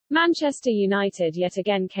Manchester United yet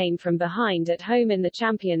again came from behind at home in the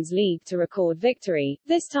Champions League to record victory,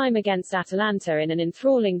 this time against Atalanta in an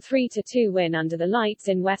enthralling 3-2 win under the lights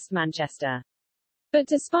in West Manchester. But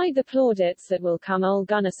despite the plaudits that will come Ole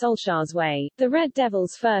Gunnar Solskjaer's way, the Red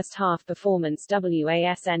Devils' first half performance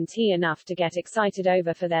wasn't enough to get excited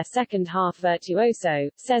over for their second half virtuoso,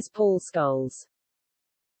 says Paul Scholes.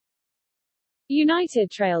 United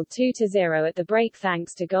trailed 2-0 at the break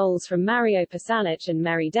thanks to goals from Mario Pasalic and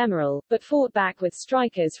Merry Demiral, but fought back with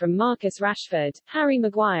strikers from Marcus Rashford, Harry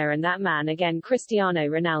Maguire and that man again Cristiano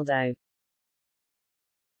Ronaldo.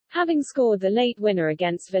 Having scored the late winner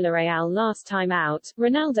against Villarreal last time out,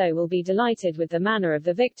 Ronaldo will be delighted with the manner of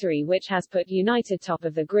the victory which has put United top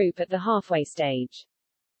of the group at the halfway stage.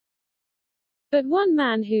 But one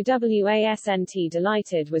man who wasn't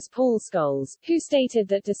delighted was Paul Scholes, who stated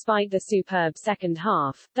that despite the superb second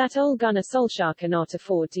half, that Ole Gunnar Solskjaer cannot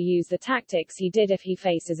afford to use the tactics he did if he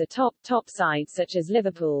faces a top side such as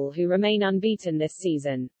Liverpool who remain unbeaten this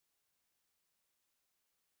season.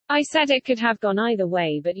 I said it could have gone either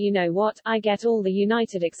way, but you know what, I get all the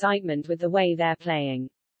United excitement with the way they're playing.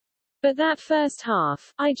 But that first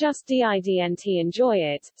half, I just didn't enjoy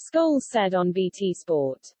it, Scholes said on BT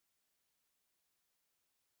Sport.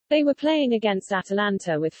 They were playing against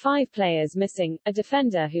Atalanta with 5 players missing, a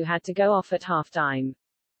defender who had to go off at halftime.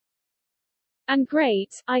 And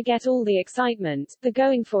great, I get all the excitement, the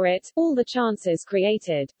going for it, all the chances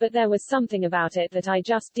created, but there was something about it that I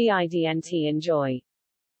just didn't enjoy.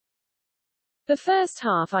 The first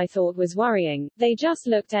half I thought was worrying, they just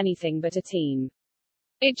looked anything but a team.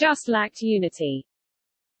 It just lacked unity.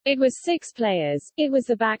 It was 6 players, it was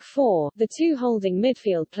the back 4, the 2 holding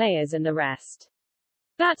midfield players and the rest.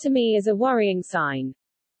 That to me is a worrying sign.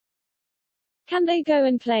 Can they go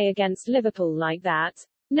and play against Liverpool like that?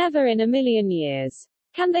 Never in a million years.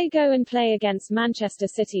 Can they go and play against Manchester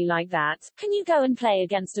City like that? Can you go and play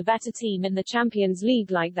against a better team in the Champions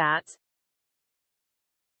League like that?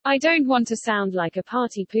 I don't want to sound like a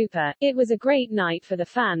party pooper, it was a great night for the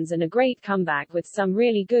fans and a great comeback with some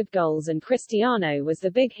really good goals and Cristiano was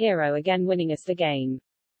the big hero again winning us the game.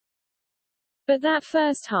 But that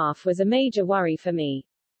first half was a major worry for me.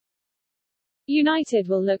 United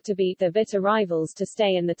will look to beat their bitter rivals to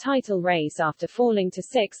stay in the title race after falling to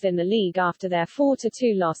 6th in the league after their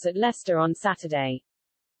 4-2 loss at Leicester on Saturday.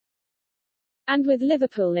 And with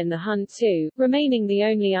Liverpool in the hunt too, remaining the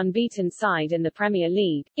only unbeaten side in the Premier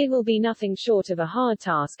League, it will be nothing short of a hard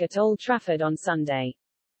task at Old Trafford on Sunday.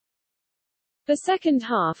 The second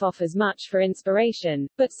half offers much for inspiration,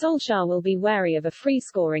 but Solskjaer will be wary of a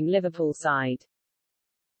free-scoring Liverpool side.